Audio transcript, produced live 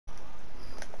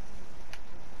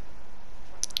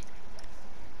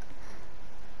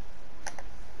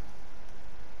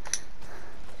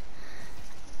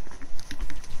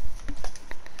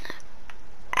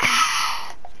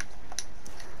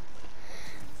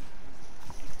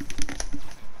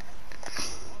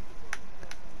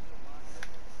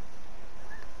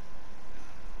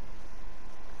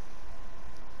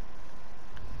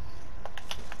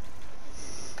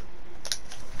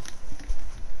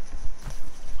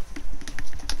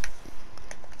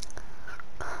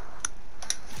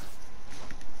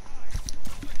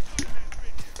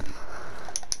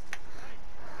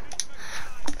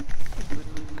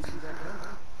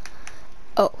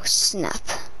Oh, snap.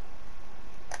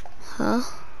 Huh?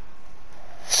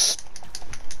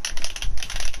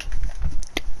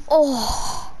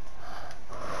 Oh.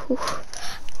 Whew.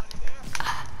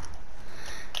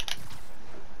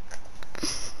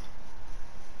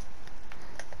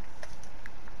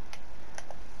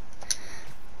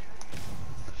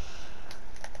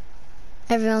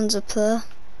 Everyone's up there.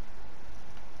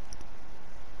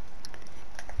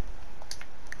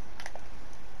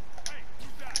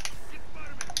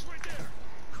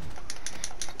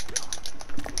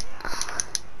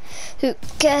 Who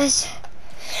cares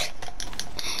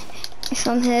if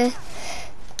I'm here?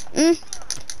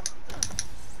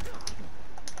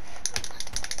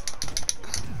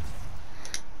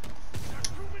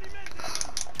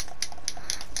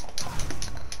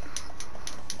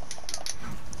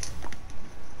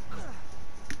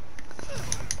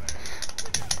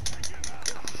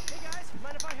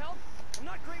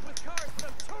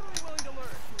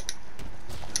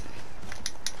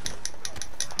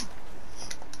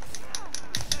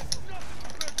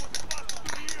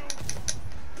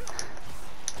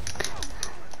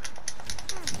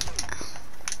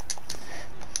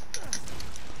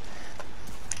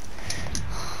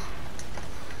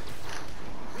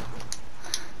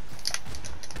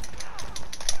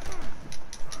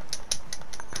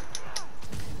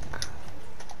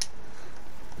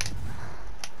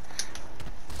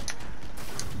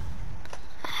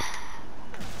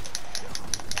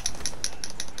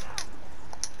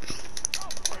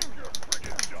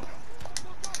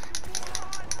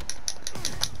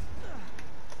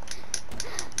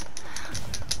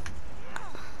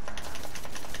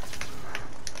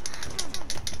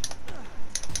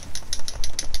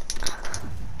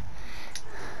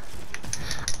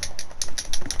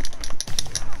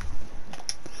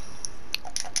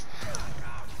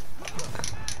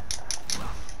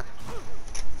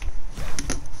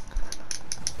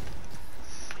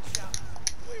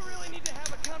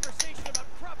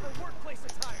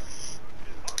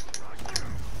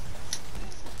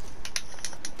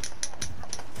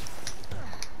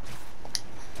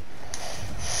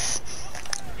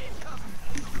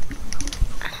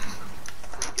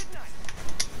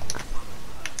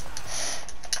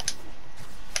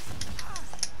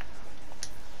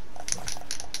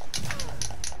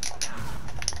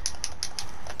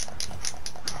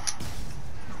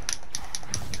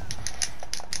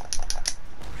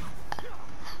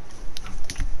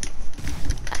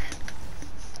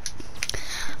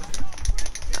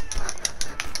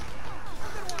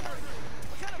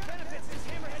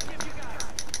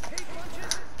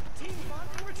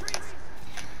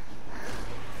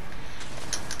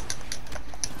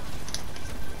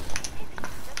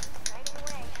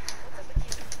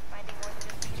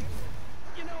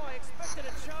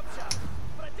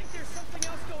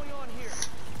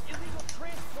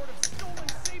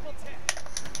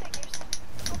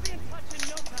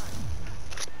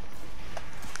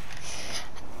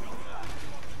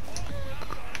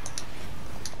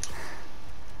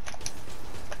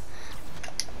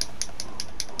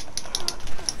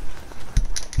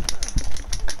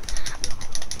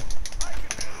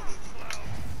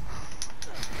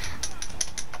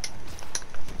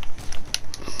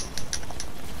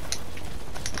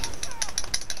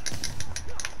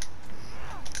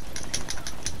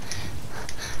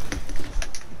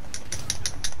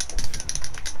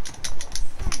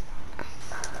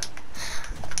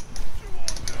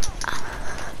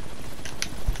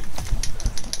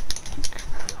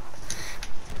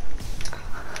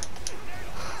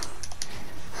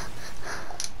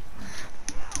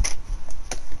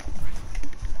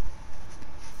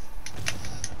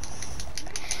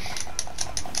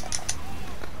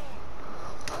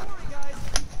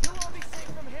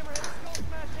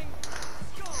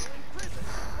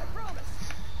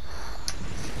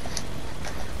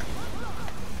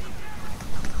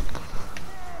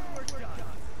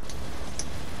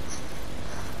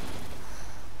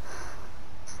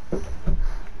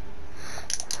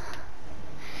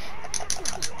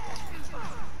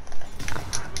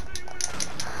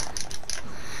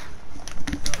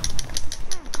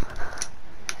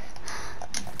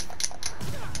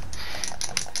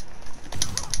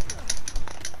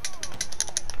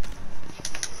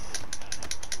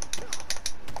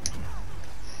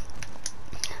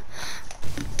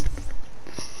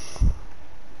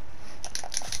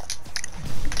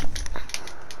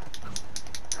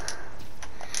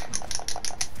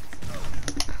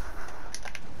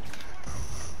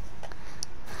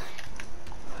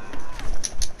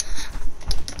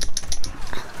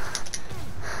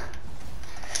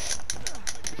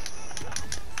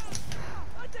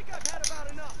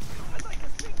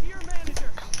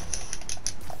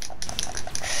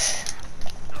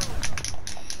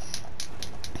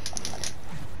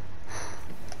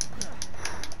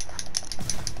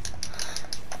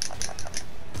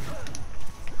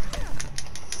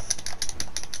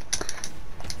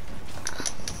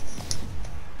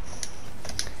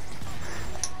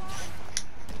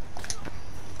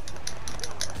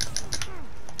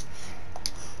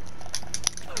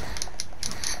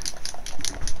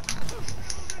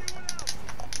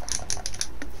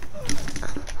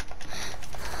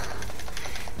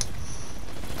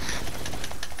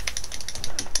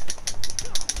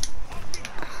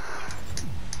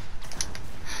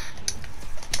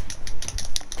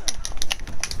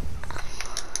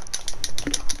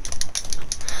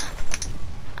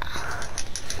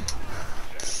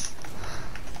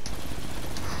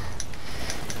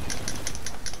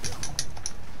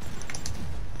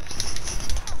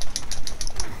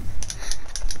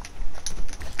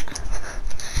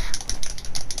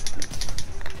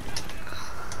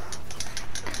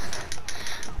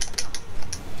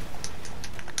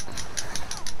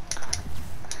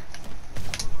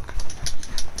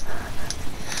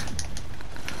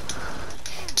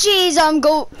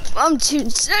 I'm too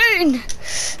insane.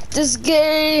 This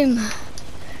game.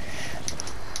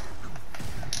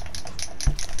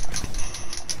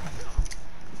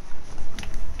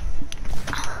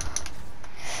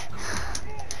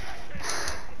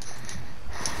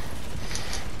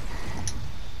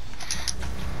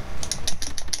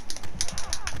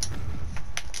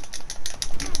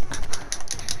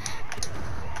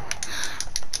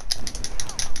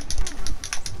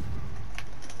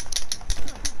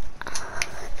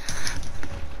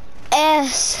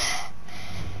 S.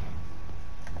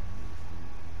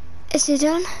 Is it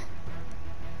done?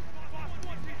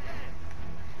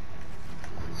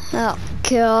 Oh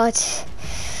God.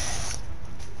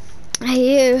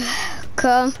 You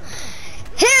come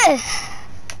here.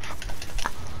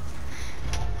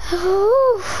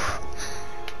 Oh.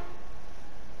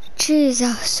 Jeez,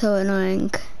 that was so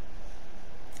annoying.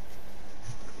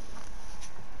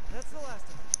 That's the last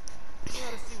of it. You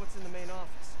ought to see what's in the main office.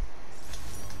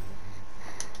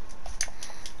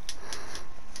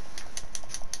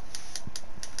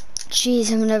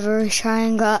 Jeez, I'm never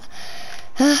trying that.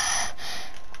 You've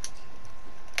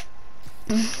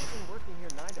been working here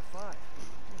 9 to 5.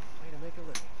 Way to make a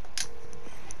living.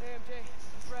 Hey, MJ,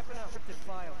 just wrapping up. Cryptic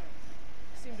file.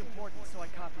 Seemed important, so I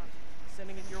copied it.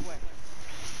 Sending it your way.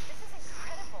 This is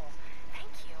incredible.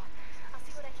 Thank you. I'll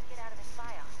see what I can get out of this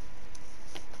file.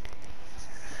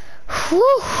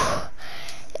 Whew.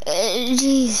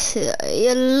 Jeez,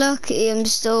 you're lucky I'm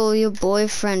still your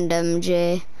boyfriend,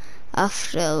 MJ.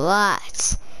 After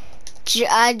that,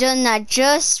 I done that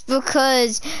just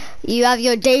because you have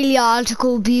your daily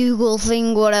article bugle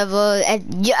thing, whatever.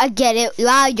 And I get it.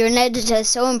 Wow, you're an editor,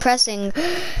 so impressing.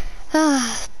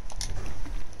 A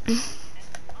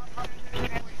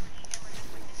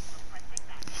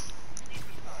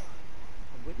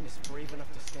witness brave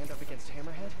enough to stand up against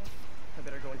Hammerhead? I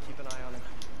better go and keep an eye on him.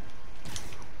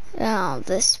 Oh,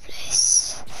 this place.